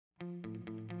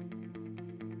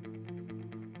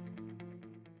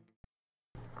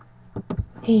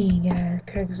Hey guys,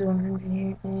 crackles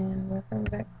here, and welcome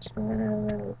back to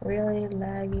another really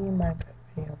laggy Minecraft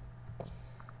video.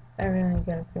 I really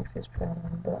gotta fix this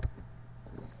problem, but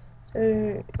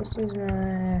so this is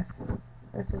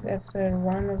episode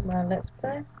 1 of my Let's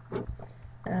Play.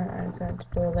 I decided to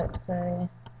do a Let's Play.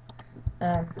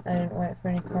 I didn't wait for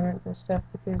any comments and stuff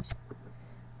because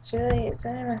it's only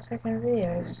my second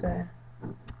video, so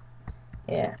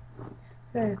yeah.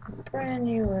 So brand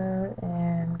new world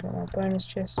and got my bonus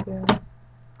chest here.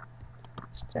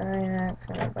 Stone axe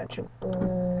and a bunch of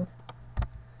wood.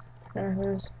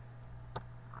 It's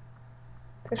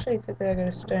actually good that I got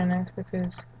a stone axe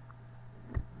because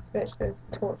I bet there's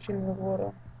a torch in the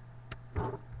water.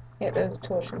 Yeah, there's a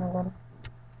torch in the water.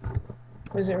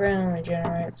 Because it randomly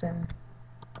generates and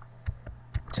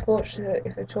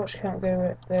if a torch can't go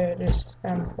right there, it just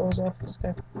falls off.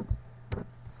 So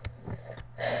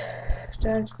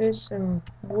time to do some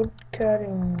wood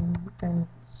cutting and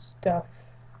stuff.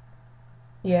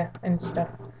 Yeah, and stuff.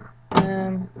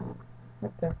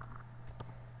 What the?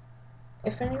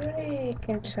 If anybody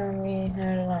can tell me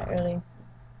how to like really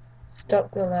stop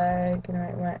the lag and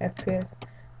make my FPS,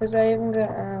 because I even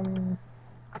got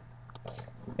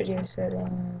video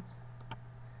settings.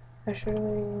 I should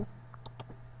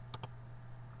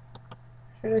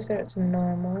really set it to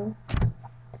normal.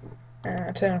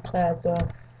 Turn the clouds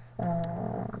off.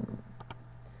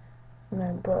 No,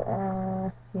 but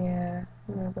yeah,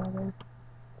 no bother.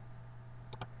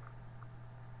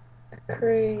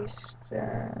 Decreased. This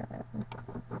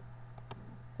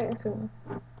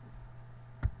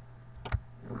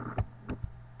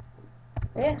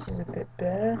is a bit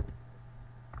better.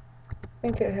 I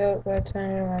think it helped by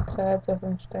turning my clouds off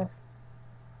and stuff.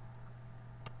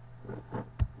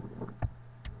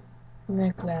 No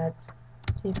clouds.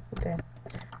 Beautiful day.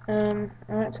 I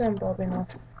might turn bobbing off.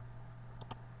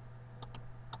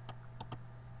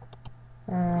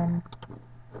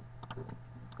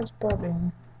 What's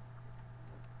bobbing?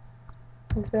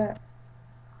 Is that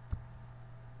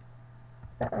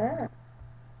that?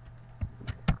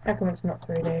 How come it's not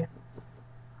 3D?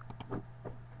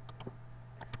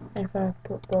 If I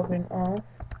put bobbing off,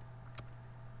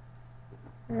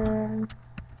 I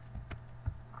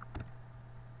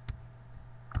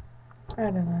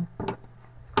don't know.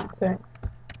 So,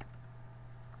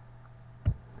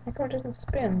 how come it doesn't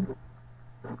spin?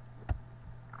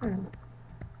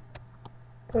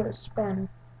 Thought it spun.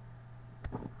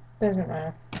 Doesn't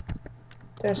matter. Do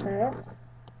I turn it off?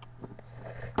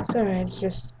 Sorry, it's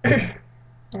just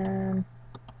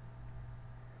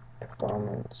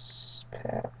performance,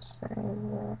 power,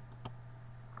 saver,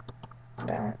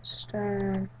 balance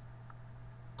stone.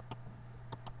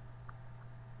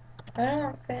 I don't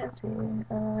want fancy,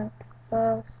 I want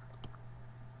fast.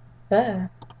 There.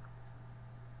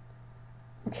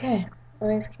 Okay,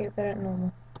 let's keep that at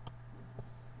normal.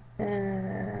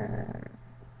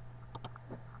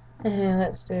 And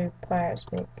let's do pirate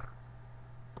speak.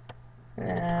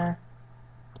 Nah.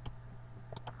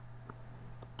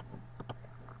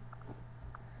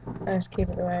 Let's keep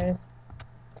it the way it is.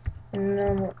 In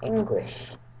normal English.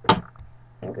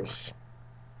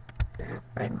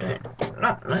 I don't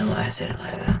not know why I said it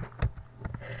like that.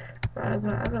 But I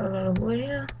got a lot of wood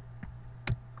here.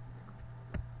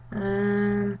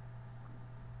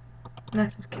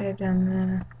 Massive cave down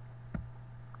there.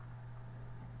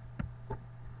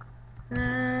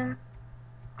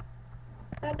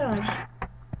 I don't. I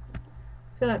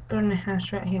feel like building a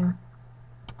house right here.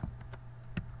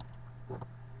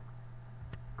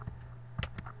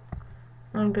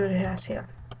 I'm gonna build a house here.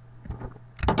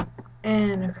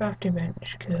 And a crafting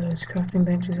bench, because crafting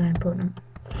benches are important.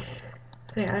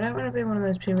 So yeah, I don't want to be one of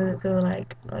those people that's all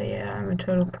like, oh yeah, I'm a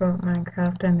total pro at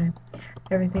Minecraft, I know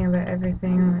everything about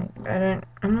everything. Like,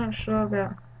 I'm not sure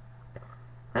about,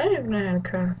 I don't even know how to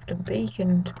craft a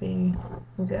beacon, to be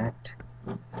exact.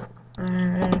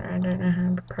 I don't know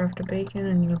how to craft a beacon,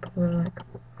 and you're probably like,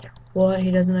 what,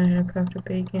 he doesn't know how to craft a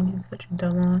beacon, he's such a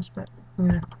dumbass, but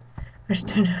no, I just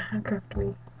don't know how to craft a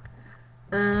beacon.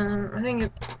 I think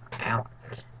it, ow,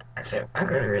 so I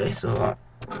got really sore.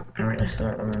 I'm really sore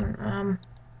at the moment. I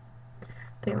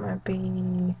think it might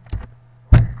be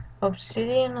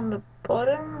obsidian on the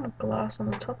bottom, glass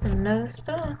on the top, and nether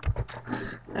star.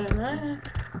 I don't know.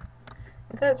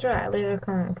 If that's right, leave a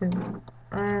comment, because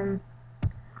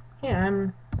yeah,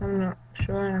 I'm not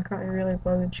sure, and I can't be really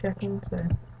bothered checking, so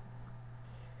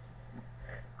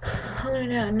I'll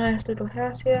leave out a nice little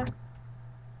house here.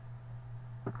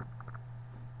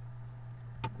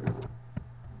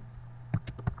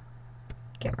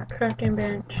 Get my crafting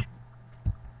bench.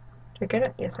 Did I get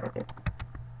it? Yes, I did.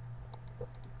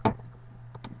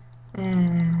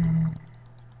 And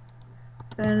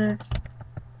fairness.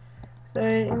 So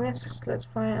in this let's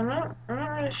play, I'm not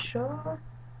really sure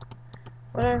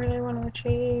what I really want to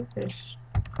achieve. Just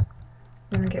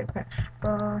want to get quite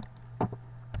far.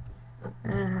 I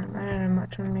don't know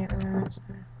much on me at the moment. So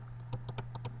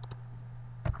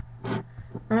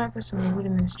I might put some wood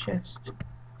in this chest.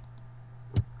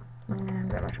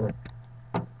 And that much wood.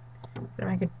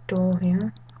 Gonna make a door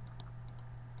here.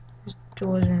 These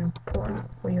doors are important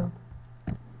for your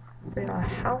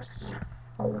house.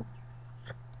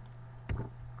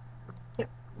 Yep.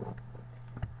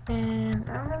 And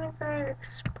I'm gonna go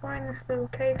exploring this little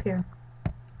cave here.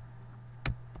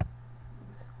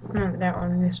 Not that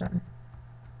one, this one.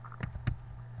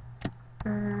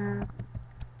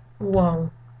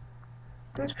 Whoa.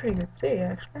 That's pretty good to see,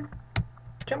 actually.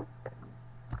 Jump.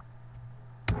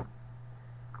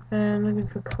 I'm looking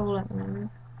for coal at the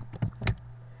moment.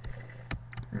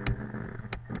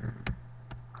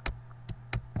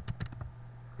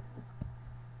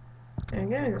 There we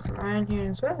go, we got some iron here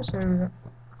as well, so we've got a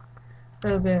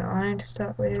little bit of iron to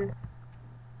start with.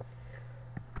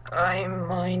 I'm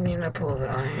mining up all the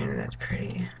iron, that's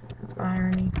pretty. That's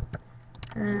irony.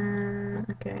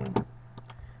 Okay.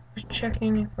 Just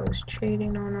checking if I was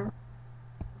cheating or not.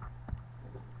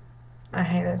 I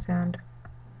hate that sound.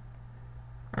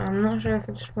 I'm not sure if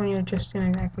it's when you're just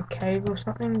in like a cave or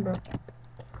something, but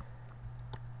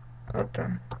what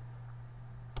the?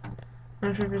 I'm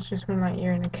not sure if it's just when like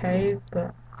you're in a cave,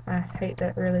 but I hate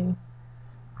that really.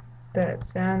 That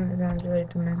sound. It sounds really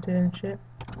demented and shit.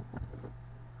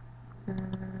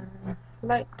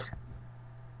 Light.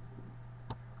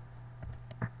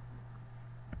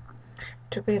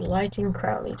 To be light in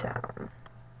Crowley Town.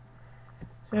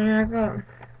 So I got.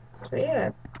 So yeah,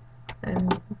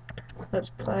 and let's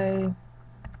play.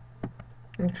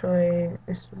 Actually,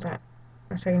 this is like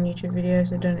my second YouTube video,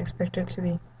 so don't expect it to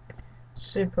be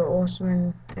super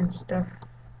awesome and stuff.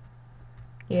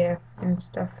 Yeah, and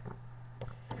stuff.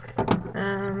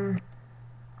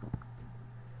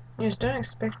 Just don't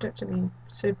expect it to be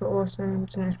super awesome.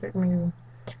 Don't expect me to be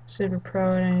super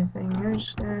pro at anything. I'm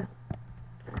just gonna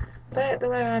play it the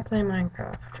way I play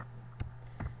Minecraft.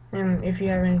 And if you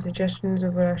have any suggestions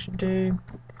of what I should do,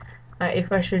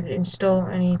 if I should install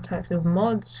any types of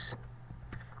mods,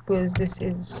 because this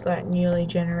is like newly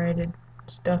generated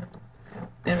stuff,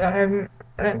 and I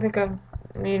don't think I've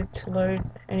needed to load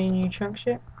any new chunks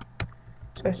yet,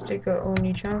 so I still got all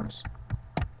new chunks.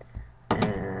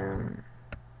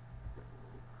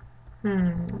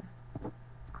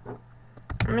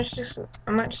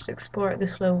 I might just explore at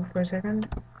this level for a second.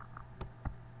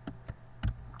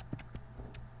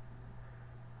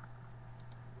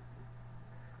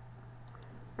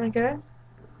 Okay, that's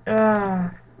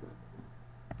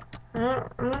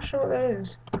I'm not sure what that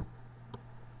is.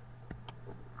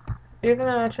 Even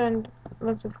though I turned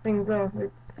lots of things off,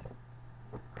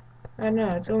 I don't know,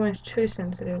 it's almost too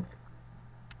sensitive.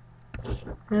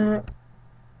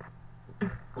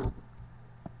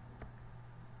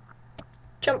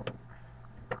 Jump.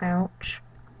 Ouch.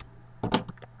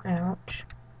 Ouch.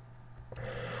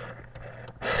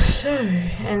 So,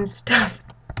 and stuff.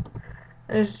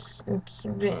 It's a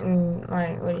bit,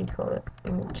 like, what do you call it?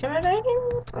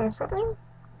 Intimidating? Or something?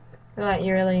 Like,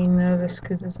 you're really nervous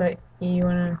because it's like, you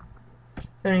wanna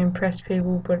impress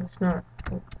people, but it's not.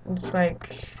 It's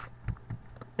like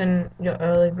in your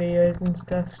early videos and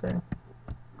stuff, so.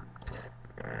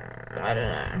 I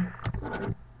don't know.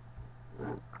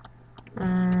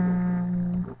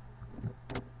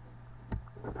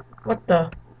 What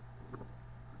the?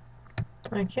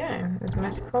 Okay, there's a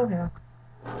massive hole here.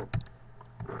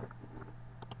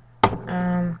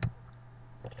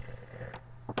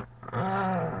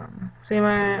 See,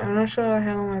 I'm not sure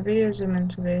how long my videos are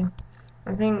meant to be.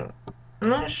 I'm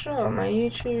not sure, I'm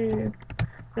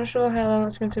not sure how long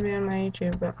it's meant to be on my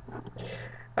YouTube, but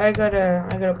I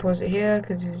gotta pause it here,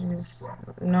 because this is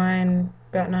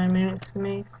about 9 minutes for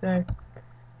me, so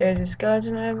there's a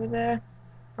skeleton over there.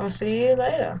 I'll see you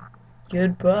later.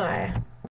 Goodbye.